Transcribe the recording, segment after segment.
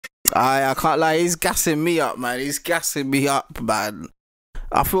I can't lie, he's gassing me up, man. He's gassing me up, man.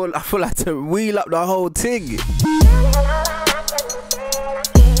 I feel like to wheel up the whole thing.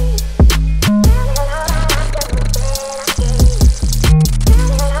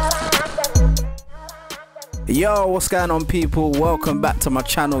 Yo, what's going on, people? Welcome back to my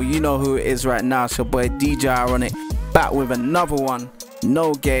channel. You know who it is right now. It's your boy DJ Ironik, back with another one.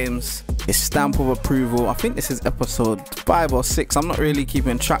 No games. It's stamp of approval. I think this is episode 5 or 6. I'm not really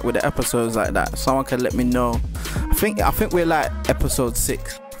keeping track with the episodes like that. Someone can let me know. I think we're like episode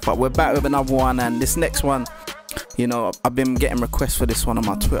 6, but we're back with another one. And this next one, you know, I've been getting requests for this one on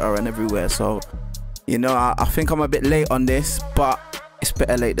my Twitter and everywhere. So, you know, I think I'm a bit late on this, but it's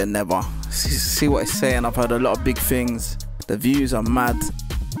better late than never. See what it's saying. I've heard a lot of big things. The views are mad.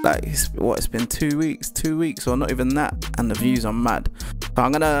 Like, it's been 2 weeks or not even that, and the views are mad. So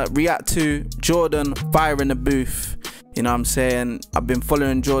I'm gonna react to Jordan Fire in the Booth. You know what I'm saying? I've been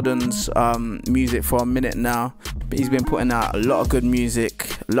following Jordan's music for a minute now, but he's been putting out a lot of good music,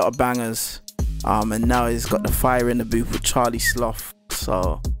 a lot of bangers, and now he's got the Fire in the Booth with Charlie Sloth.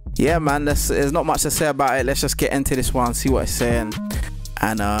 So yeah, man, there's not much to say about it. Let's just get into this one, see what it's saying,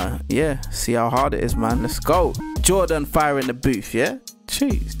 and yeah, see how hard it is, man. Let's go. Jordan Fire in the Booth, yeah?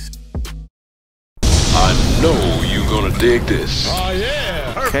 Jeez. I know you're gonna dig this. Oh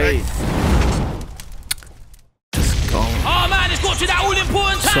yeah. Okay. Let's go. Oh man, it's got to that all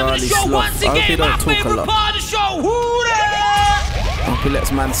important time Charlie of the show Sloth. once again. My favourite part of the show. Who there? Hope he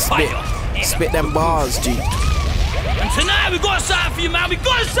lets man spit them bars, G. And tonight we got something for you, man. We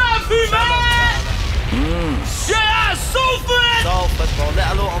got something for you, man. Shit out, Salford. Salford, bro.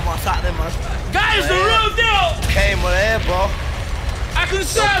 Let alone on my Saturday, man. Guys, the real deal. Came with here, bro. I can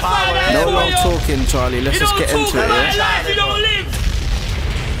certify that No for long you. talking, Charlie. Let's just get into it, about yeah? life you don't live.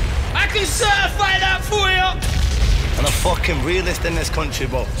 I can certify that for you. And a fucking realist in this country,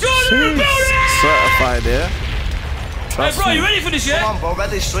 bro. Jordan, the building. Certified, yeah? Hey, Trust bro, me. you ready for this, yeah? Come on, bro.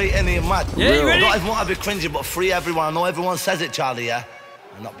 Ready, straight in here, mad. Yeah, you Real. ready? I don't even want to be cringy, but free everyone. I know everyone says it, Charlie, yeah?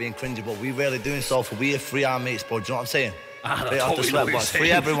 I'm not being cringy, but we really doing so for we are free our mates, bro. Do you know what I'm saying? Straight off the sweat, boys. Free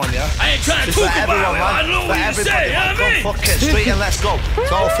everyone, yeah? I ain't trying to Just talk for about everyone, it. I man. know For what you everybody, say, you know man. what I mean? Go fuck it. Straight in, let's go.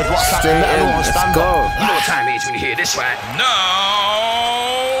 Salford, what's that? Straight Let in, everyone let's stand go. up. You know what time it is when you hear this, right? Now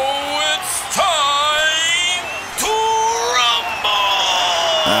it's time to rumble.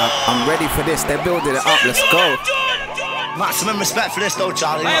 I'm ready for this. They're building it up. Let's go. Maximum respect for this though,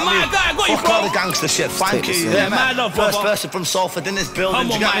 Charlie. Hey, You know what I my mean? guy, I got you, Fuck all bro. the gangster shit. Thank Take you. this in. Yeah, Man, man. love, First brother. person from Salford in this building. Come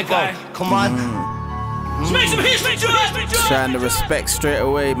Do you on, get me, my bro? guy. Come on. Make some history, Jordan. Showing the respect straight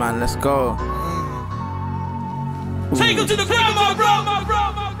away, man. Let's go. Take him to the ground, my bro.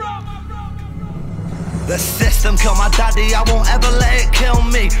 The system killed my daddy, I won't ever let it kill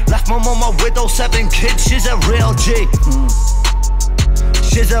me. Left my mum a widow, 7 kids, she's a real G.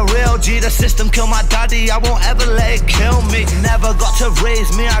 She's a real G, the system killed my daddy, I won't ever let it kill me. Never got to raise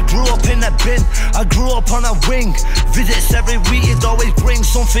me, I grew up in a bin, I grew up on a wing. Visits every week, you'd always bring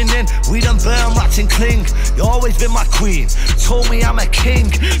something in. Weed and burn, rats and cling. You always been my queen, told me I'm a king.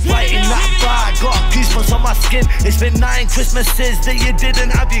 Fighting that bar, got goosebumps on my skin. It's been 9 Christmases that you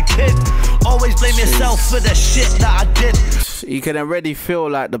didn't have your kid. Always blame yourself for the shit that I did. You can already feel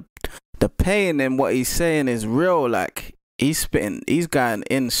like the pain in what he's saying is real. Like, he's spitting, he's going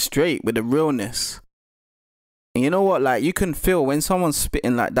in straight with the realness. And you know what, like, you can feel when someone's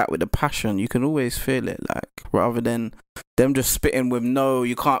spitting like that with the passion, you can always feel it, like, rather than them just spitting with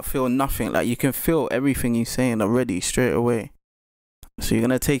you can't feel nothing. Like, you can feel everything he's saying already straight away. So you're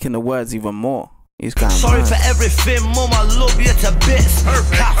gonna take in the words even more. He's going Sorry mad. for everything, mum, I love you to bits.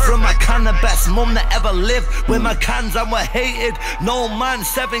 Cat from my can, the best mum that ever lived. With my cans and we're hated. No man,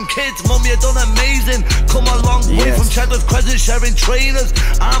 7 kids, mum, you done amazing. Come a long way Yes. from Cheddar's Crescent, sharing trainers.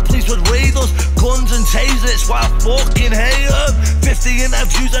 I'm pleased with raiders, guns and tasers. Why I fucking hate her. 50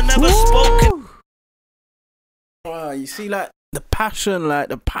 interviews, I never spoken. You see, like, the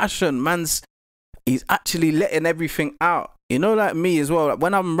passion, man's, he's actually letting everything out. You know, like me as well, like,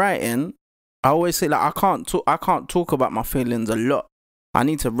 when I'm writing, I always say, like, I can't talk about my feelings a lot. I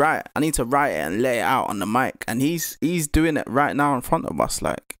need to write it and let it out on the mic. And he's doing it right now in front of us.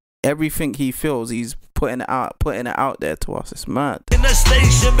 Like, everything he feels, he's putting it out there to us. It's mad. In the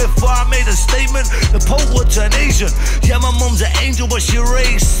station before I made a statement, the Pope would turn Asian. Yeah, my mum's an angel, but she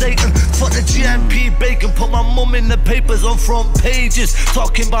raised Satan. Fuck the GMP bacon, put my mum in the papers on front pages.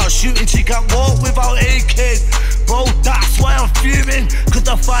 Talking about shooting, she can't walk without AK. Bro, that's why I'm fuming, cause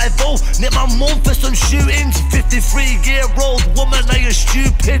the fight 5-0, nick my mum for some shootings. 53-year-old woman, are you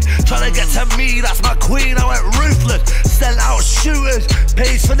stupid? Trying to get to me, that's my queen, I went ruthless. Sell out shooters,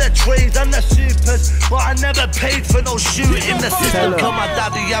 paid for the trades and the supers, but I never paid for no shooting. The system killed my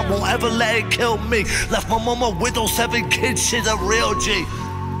daddy, I won't ever let it kill me. Left my mum a widow, 7 kids, she's a real G.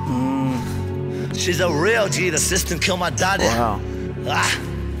 She's a real G, the system killed my daddy. Wow.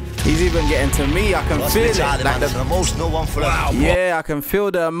 He's even getting to me, I can feel it. Like the emotional one for yeah, I can feel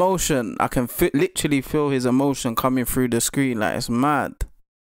the emotion. I can literally feel his emotion coming through the screen, like it's mad.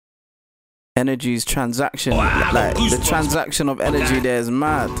 Energy's transaction, like the transaction of energy there is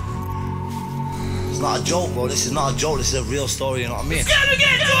mad. It's not a joke, bro. This is not a joke. This is a real story. You know what I mean?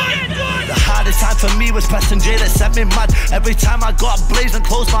 The hardest time for me was pressing J that sent me mad. Every time I got blazed and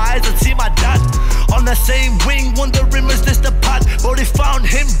closed my eyes and see my dad on the same wing, wondering was this the pad? But they found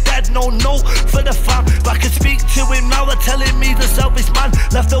him dead. No for the fam. But I can speak to him now. They're telling me the selfish man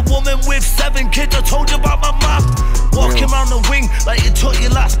left a woman with 7 kids. I told you about my mom. Walking around the wing like you took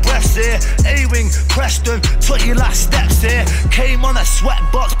your last breaths here. A-wing, Preston, took your last steps here. Came on a sweat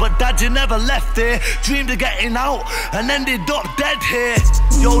box, but dad, you never left there. Dreamed of getting out and ended up dead here.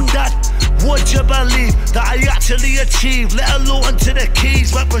 Yo, dad, would you believe that I actually achieved? Let alone to the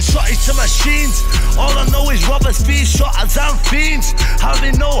keys, weapon shotties to machines. All I know is robbers, thieves, shotters and fiends.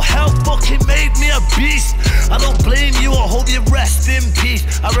 Having no help fucking made me a beast. I don't blame you, I hope you rest in peace.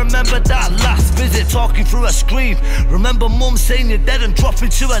 I remember that last visit talking through a screen. Remember mum saying you're dead and dropping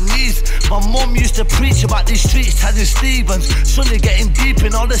to her knees. My mum used to preach about these streets, Taddy Stevens. Suddenly getting deep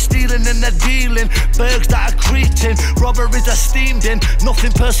in all the stealing and the dealing. Bergs that are creeping, robberies are steamed in.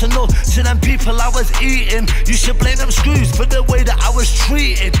 Nothing personal to them people I was eating. You should blame them screws for the way that I was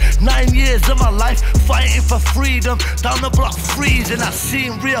treated. 9 years of my life fighting for freedom. Down the block freezing, I've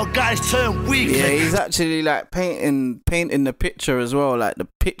seen real guys turn weak. Yeah, he's actually like painting the picture as well. Like the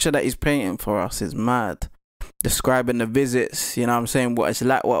picture that he's painting for us is mad. Describing the visits, you know what I'm saying, what it's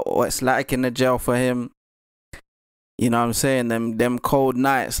like, what it's like in the jail for him. You know what I'm saying, them cold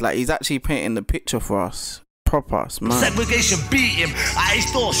nights. Like he's actually painting the picture for us. Proper, man. Segregation beat him,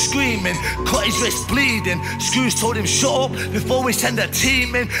 eyes door screaming, cut his wrist bleeding. Screws told him shut up before we send a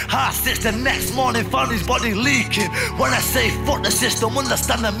team in. Half 6 the next morning, found his body leaking. When I say fuck the system,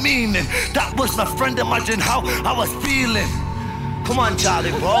 understand the meaning. That was my friend, imagine how I was feeling. Come on,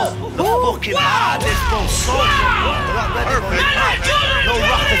 Charlie, bro. The fucking hardest, bro. So no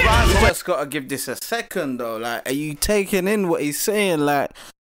rappers around. You just gotta give this a second, though. Like, are you taking in what he's saying? Like,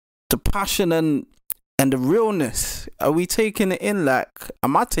 the passion and the realness. Are we taking it in? Like,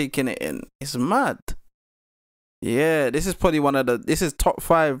 am I taking it in? It's mad. Yeah, this is probably this is top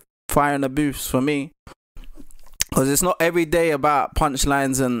 5 fire in the booths for me. Because it's not every day about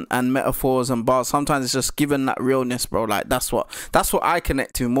punchlines and metaphors and bars. Sometimes it's just giving that realness, bro. Like that's what I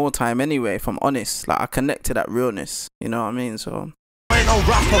connect to more time anyway, if I'm honest. Like I connect to that realness. You know what I mean? So ain't no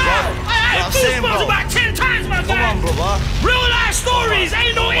rapper, bro. I had goosebumps about 10 times, my Come guy. on, brother. Real life stories,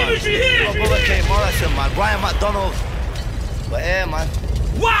 ain't no imagery here. Brother K. Morrison, man. Brian McDonald. But yeah, man.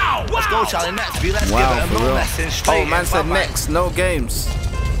 Wow, Let's go, Charlie. Next beat. Let's give it a for no real. lesson straight. Oh, man said next, no games.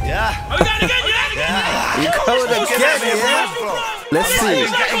 Yeah. Oh, you got it again, You covered again, yeah. Let's see. I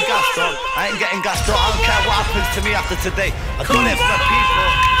ain't getting gassed up. I ain't getting gassed up. I don't care what happens to me after today. I've done it for the people.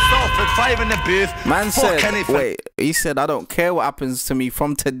 Salford, 5 in the booth. Man said, anything. wait, he said, I don't care what happens to me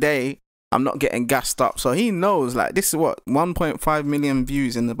from today. I'm not getting gassed up. So he knows, like, this is what, 1.5 million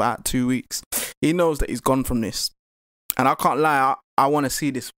views in about 2 weeks. He knows that he's gone from this. And I can't lie, I want to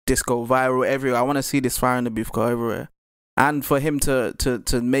see this go viral everywhere. I want to see this fire in the booth go everywhere. And for him to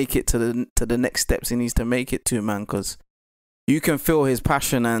make it to the next steps he needs to make it to, man, because you can feel his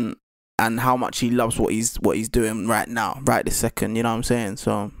passion and how much he loves what he's doing right now, right this second. You know what I'm saying?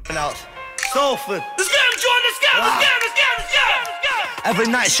 So Salford. Let's get him, Jordan. Let's get him. Let's get him. Let's get him. Let's get him. Every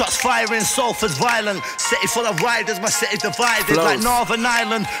night shots firing, Salford's violent. City full of riders, my city divided. Flows. Like Northern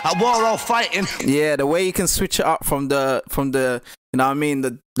Ireland, at war all fighting. Yeah, the way you can switch it up from the you know what I mean,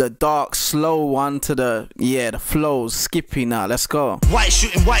 the dark slow one to the flows skippy now. Let's go. White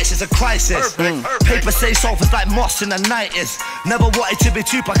shooting whites is a crisis. Paper say Salford's like Moss in the 90s. Never wanted to be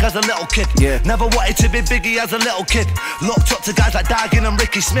Tupac as a little kid. Yeah. Never wanted to be Biggie as a little kid. Looked up to guys like Daggin and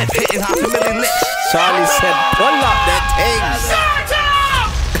Ricky Smith, hitting 500,000 licks. Charlie said, pull up that thing.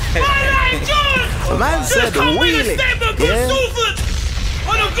 Man said wheelie. Yeah.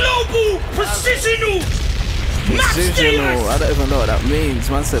 On a global positional. Positional. I don't even know what that means.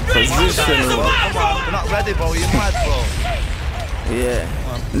 Man said positional. Come on, we're not ready, bro. You're mad, bro. Yeah.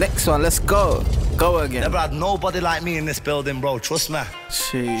 Next one, let's go. Go again. Never had nobody like me in this building, bro. Trust me.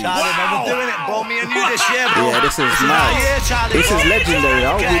 Jeez. Charlie, man, we're doing it, bro. Me and you this year, bro. Yeah, this is nice. Yeah, Charlie, This bro. is legendary.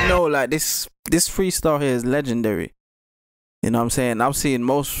 I Okay. hope we know, like, this freestyle here is legendary. You know what I'm saying? I've seen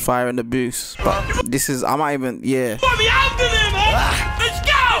most fire in the booth, but this is, I might even, yeah. Put me out there, man. Let's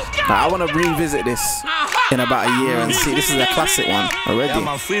go. I want to revisit this in about a year and see. This is a classic one already. Yeah,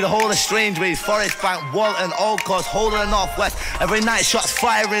 man, free the whole of Strangeways, Forest Bank, Walton, Old Coast, whole of the Northwest. Every night shots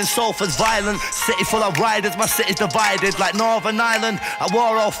firing, Salford's violent. City full of riders, my city's divided like Northern Ireland. At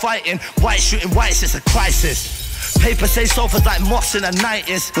war all fighting, white shooting whites, it's a crisis. Paper say Salford's like moss in the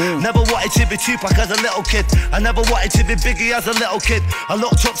 90s. Never wanted to be Tupac as a little kid. I never wanted to be Biggie as a little kid. I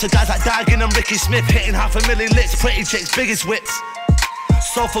looked up to guys like Dagan and Ricky Smith, hitting 500,000 licks, pretty chicks, biggest whips.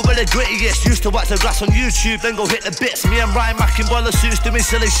 Salford with the grittiest, used to watch the grass on YouTube, then go hit the bits. Me and Ryan Mack in boiler suits doing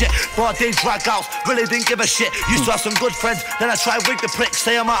silly shit. Broad day drag outs, really didn't give a shit. Used to have some good friends, then I tried wig the pricks,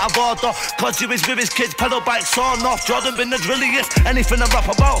 say I'm out of order. Cause he was with his kids, pedal bikes on off. Jordan been the drilliest, anything I rap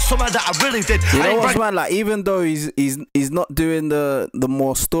about, some of that I really did. You know what's man, like, even though he's not doing the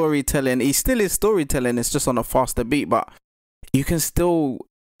more storytelling, he still is storytelling, it's just on a faster beat, but you can still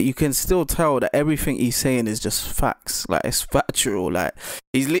tell that everything he's saying is just facts. Like, it's factual. Like,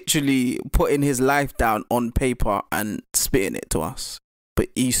 he's literally putting his life down on paper and spitting it to us. But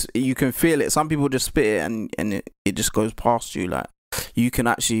you can feel it. Some people just spit it and it just goes past you. Like, you can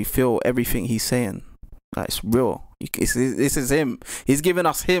actually feel everything he's saying. Like, it's real. This is him. He's giving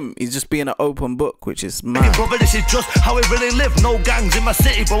us him. He's just being an open book, which is mad. Brother, this is just how we really live. No gangs in my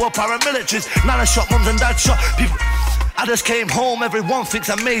city, bro. We're paramilitaries. Nana shot mums and dad shot people. I just came home, everyone thinks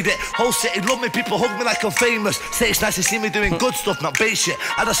I made it. Whole city love me, people hug me like I'm famous. Say it's nice to see me doing good stuff, not base shit.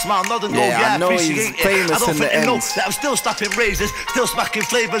 I just smile, nod and go, yeah, I know appreciate he's it. famous I don't in the think they know end. that I'm still snapping razors, still smacking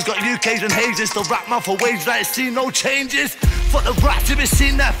flavours, got UKs and hazes, still rap man for wages, I see no changes. Fuck the rats, have you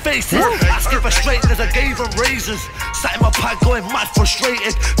seen their faces? Asking for straighteners, I gave them razors. Sat in my pad going mad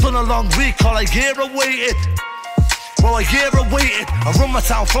frustrated. Done a long recall, a year awaited. Bro, a year awaited. I run my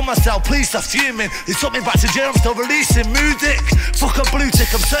town from myself, police are fuming. They took me back to jail, I'm still releasing music. Fuck a blue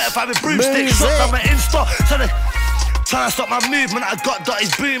tick, I'm certified with broomsticks. Shut down my Insta, trying to stop my movement. I got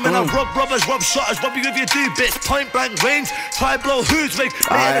dotties booming. I rob robbers, rob shotters, rob you if you do bits. Point blank range, try blow who's make.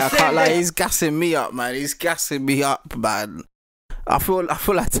 I can't lie, he's gassing me up, man. He's gassing me up, man. I feel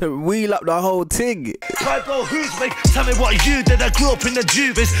like to wheel up the whole thing. Try blow who's make. Tell me what you did. I grew up in the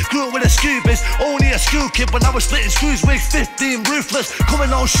Jubies, grew up with the Scoobies. Only a school kid when I was splitting screws with 15, ruthless,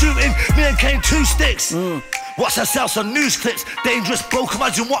 coming on shooting. Me and Kane 2 sticks. Watch ourselves on news clips. Dangerous bloke,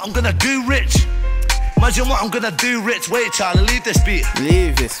 imagine what I'm gonna do, Rich. Imagine what I'm gonna do, Rich. Wait, Charlie, leave this beat.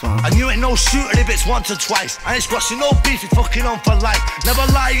 Leave this one. And you ain't no shooter if it's once or twice. I ain't squashing no beef, it's fucking on for life. Never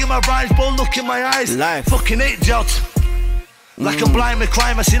lie in my rhymes, bro, look in my eyes. Life. Fucking 8 jobs. Like a blind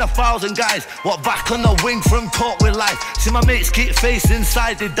McCrime, I seen 1,000 guys. What back on the wing from court with life. See my mates keep face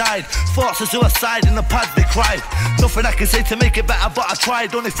inside, they died. Thoughts of suicide in the pads, they cried. Nothing I can say to make it better, but I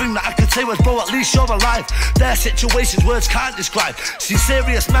tried. Only thing that I could say was, bro, at least you're alive. Their situations, words can't describe. See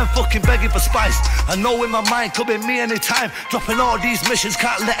serious men fucking begging for spice. I know in my mind, could be me anytime. Dropping all these missions,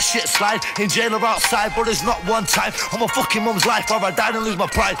 can't let shit slide. In jail or outside, but it's not one time. On my fucking mum's life, or I died and lose my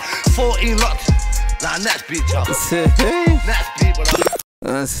pride. 14 locked. Nah, next beat, y'all. Next beat,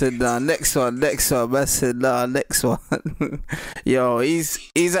 bro. I said, nah, next one. I said, nah, next one. Yo,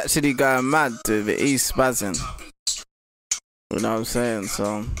 he's actually going mad with it. He's spazzing. You know what I'm saying?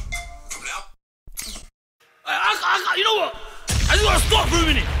 So. You know what? I just gotta stop for a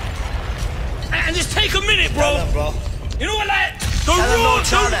minute and just take a minute, bro. You know what, like the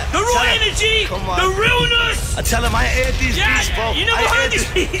raw energy, the realness. I tell him I ain't heard these beats, bro. You never heard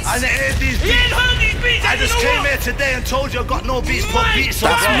these beats. I ain't heard these beats. You ain't heard these beats. I just came here today and told you I got no beats. Put beats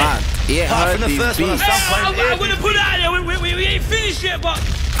on, That's bro. mad. He ain't heard these beats. I'm gonna put it out there. We ain't finished yet, but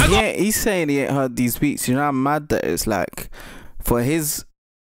yeah, he's saying he ain't heard these beats. You know how mad that is? Like, for his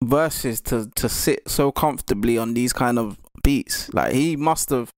verses to sit so comfortably on these kind of beats, like, he must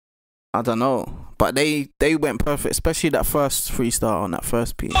have, I don't know, but they went perfect, especially that first freestyle on that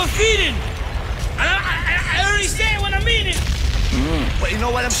first beat. I'm feeling, and I already say it when I mean it. But you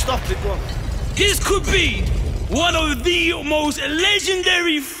know what? I'm stopped it, bro. This could be one of the most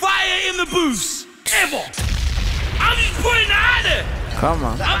legendary fire in the booths ever. I'm just putting it out there. Come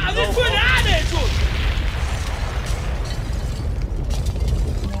on. I'm just putting it out there, George.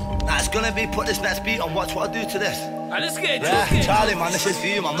 Nah, it's gonna be put this next beat on. Watch what I do to this. Let's get it. Yeah, Charlie, man, this is for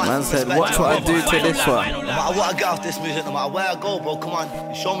you, man. Man said, what do I do to this one? No matter what I get off this music, no matter where I go, bro, come on.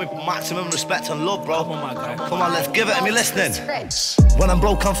 You show me maximum respect and love, bro. Come on, let's give it. Are me listening? When I'm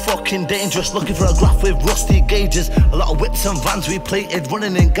broke, I'm fucking dangerous. Looking for a graph with rusty gauges. A lot of whips and vans replated,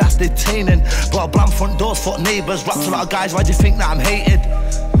 running in gas detaining. Brought a brand front doors, fuck neighbours. Rapped a lot of guys, why do you think that I'm hated?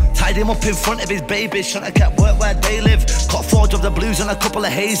 Tied him up in front of his babies, shouldn't have kept work where they live. Caught 4 of the blues and a couple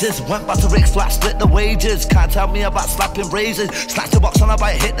of hazes. Went back to Rick's flat, split the wages. Can't tell me about slapping razors. Snatched the box on a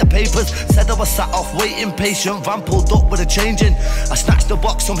bite, hit the papers. Said I was sat off waiting patient. Van pulled up with a change in. I snatched the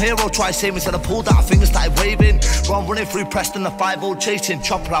box, some hero tried saving me. Said I pulled out, fingers started waving. Bro, I'm running through Preston, the 5-0 chasing.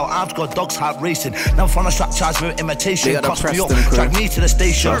 Chopper out, arms got dogs heart racing. Now I'm from a strap charge with imitation. Cost me up, dragged me to the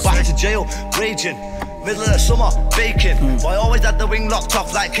station. Back to jail, raging. Middle of the summer, baking. Boy, always had the wing locked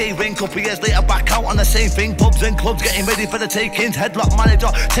off like K-Ring. Couple years later, back out on the same thing. Pubs and clubs getting ready for the takings. Headlock manager,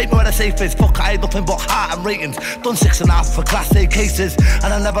 take me where the safe is. Fuck, I had nothing but heart and ratings. Done 6.5 for class A cases,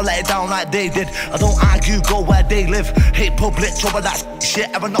 and I never let it down like they did. I don't argue, go where they live. Hate public trouble, that's shit.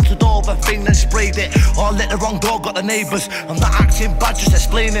 Ever knocked the door of a thing, then sprayed it. Or lit the wrong door, got the neighbours. I'm not acting bad, just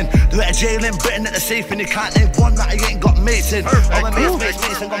explaining. Do it a jail in Britain at the safe, and you can't name one that I ain't got mates in. All my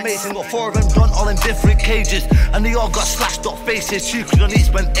mates, and got mates in. Got 4 of them done, all in different cages, and they all got slashed up faces. 2 quid on each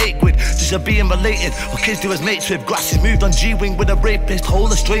spent 8 quid just for being related. What kids do as mates with. Glasses moved on G-Wing with a rapist.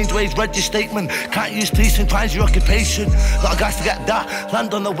 Whole of strange ways, read your statement. Can't use police and crimes your occupation. Lot of guys forget that.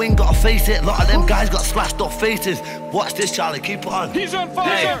 Land on the wing, gotta face it. Lot of them guys got slashed up faces. Watch this, Charlie, keep it on. He's on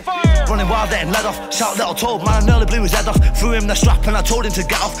fire, he's on fire. Running wild, getting led off. Shout little told, man, I nearly blew his head off. Threw him the strap and I told him to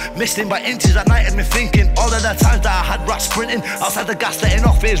get off. Missed him by inches at night, had me thinking. All of the times that I had rats sprinting outside the gas, letting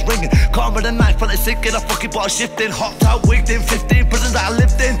off, ears ringing. Caught him with a knife, but it's sinking. I fucking bought a shifting. Hopped out, wigged in 15 prisons that I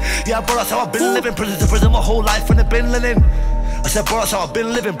lived in. Yeah, bro, that's how I've been living. Prison to prison my whole life, and I've been living. I said, bro, that's how I've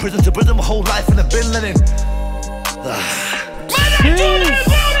been living. Prison to prison my whole life, and I've been living.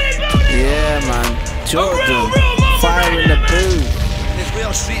 Yeah, man. Jordan, fire in the booth. It's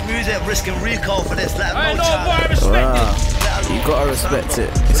real street music, risking recall for this. Let them know, You gotta respect it.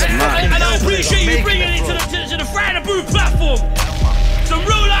 It's mad. And I appreciate you bringing it to the Fire in the Booth platform. Some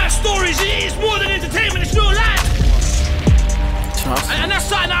real life stories. It's more than entertainment, it's real life. And that's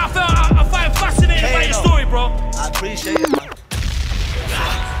something that I find fascinating about your story, bro. I appreciate it, man.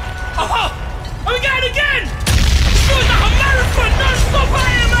 Oh, are we going again? It feels like a marathon, non-stop out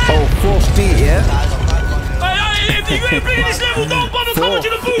here, man. Oh, 4 feet, yeah? If you ain't playing this level, don't bother coming to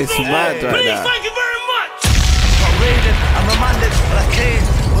the booth. It's mad right Please, now. thank you very much. Got raided, I'm remanded, but I came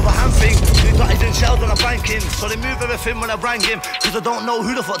with a hand thing. We got his in shells when I'm banking, so they move everything when I rang him. Cause I don't know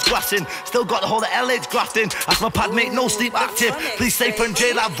who the fuck's grassing. Still got the whole of LH grafting. Ask my pad mate, no sleep active. Please stay from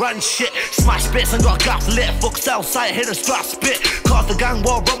jail, I ran shit. Smash bits and got gaff lit. Fuck south side, hit a strap spit. Caused the gang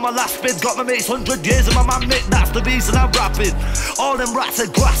war, run my last bid. Got my mates 100 years and my man Mick, that's the reason I'm rapping. All them rats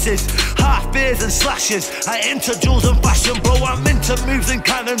are grasses, half beers and slashes. I into jewels and fashion, bro, I'm into moves and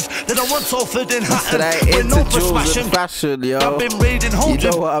cannons. They don't want Salford in Hatton. We're known for smashing. Fashion, yo. I've been raiding homes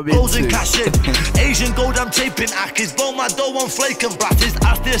you know what I'm and into. cashing. Asian gold, I'm taping ackies. Blow my dough on flake and bratters.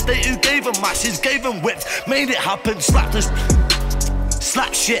 Asked the estate who gave them mashes, gave them whips, made it happen, slapped us.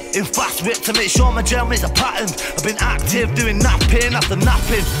 Slap shit in fast whip to make sure my jail makes a pattern. I've been active doing napping after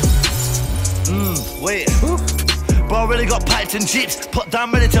napping. Wait. Bro, really got pipes and jeeps. Put down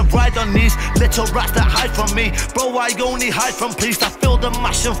ready to ride on these little rats that hide from me. Bro, I only hide from police. I feel the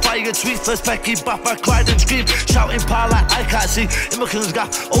mash and fire tweets. First Becky Baff, I cried and screamed. Shouting power like I can't see. In my cousin's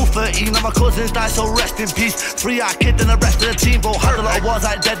got 013 and my cousins died, so rest in peace. 3-hour kid and the rest of the team, bro. Had a lot of wars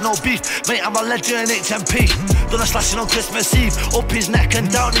like dead, no beef. Mate, I'm a legend in HMP. Done a slashing on Christmas Eve. Up his neck and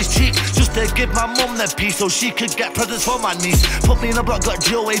down his cheek. Just to give my mum the peace so she could get presents for my niece. Put me in a block, got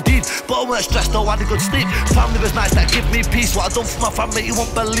GOA deed. But I weren't stressed though, I had a good sleep. Family was nice, that give me peace. What I done for my family, you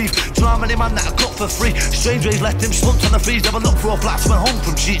won't believe. Do you know how many man that I got for free? Strange ways left him slumped on the freeze. Never looked for a flats, went home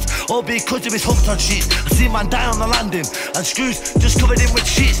from sheets. All because of his hooked on sheets. I see man die on the landing, and screws just covered in with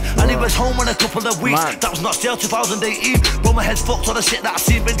sheets. And he was home in a couple of weeks. That was not jail 2018. Bro, my head's fucked on the shit that I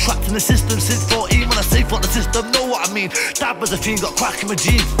seen. Been trapped in the system since 14. When I say fuck the system, know what I mean. Dad was a fiend, got crack in my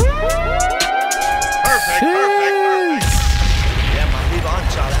jeans. Perfect. Yeah, man, leave it on,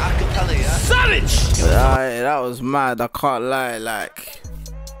 Charlie. I can tell you, yeah. Savage! That was mad, I can't lie, like,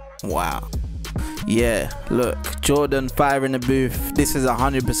 wow. Yeah, look, Jordan, fire in the booth. This is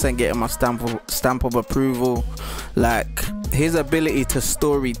 100% getting my stamp of approval. Like, his ability to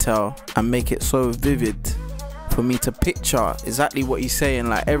storytell and make it so vivid for me to picture exactly what he's saying.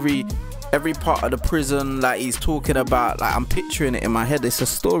 Like, every part of the prison, like, he's talking about, like, I'm picturing it in my head. It's a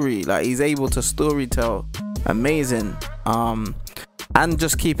story, like, he's able to storytell. Amazing. and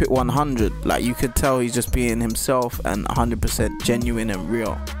just keep it 100. Like, you could tell he's just being himself and 100% genuine and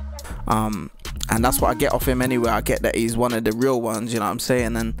real. And that's what I get off him anyway. I get that he's one of the real ones, you know what I'm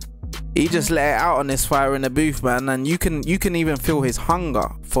saying? And he just let it out on this Fire in the Booth, man. And you can even feel his hunger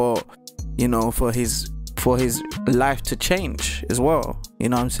for, you know, for his life to change as well, you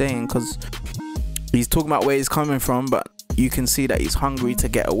know what I'm saying? Because he's talking about where he's coming from, but you can see that he's hungry to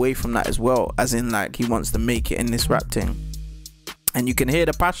get away from that as well, as in, like, he wants to make it in this rap thing. And you can hear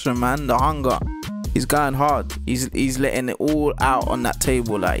the passion, man, the hunger. He's going hard. He's letting it all out on that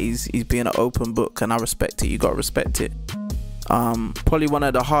table. Like, he's being an open book, and I respect it. You gotta respect it. Probably one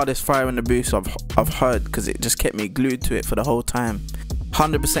of the hardest Fire in the Booths I've heard, because it just kept me glued to it for the whole time.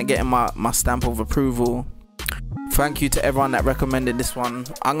 100% getting my stamp of approval. Thank you to everyone that recommended this one.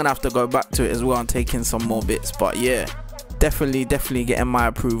 I'm gonna have to go back to it as well and take in some more bits, but yeah, definitely getting my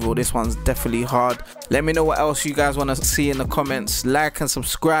approval. This one's definitely hard. Let me know what else you guys want to see in the comments. Like and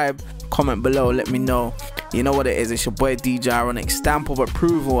subscribe, comment below, let me know. You know what it is, it's your boy DJ Ironik. Stamp of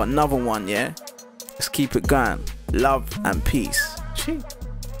approval, another one. Yeah, let's keep it going. Love and peace. Cheers.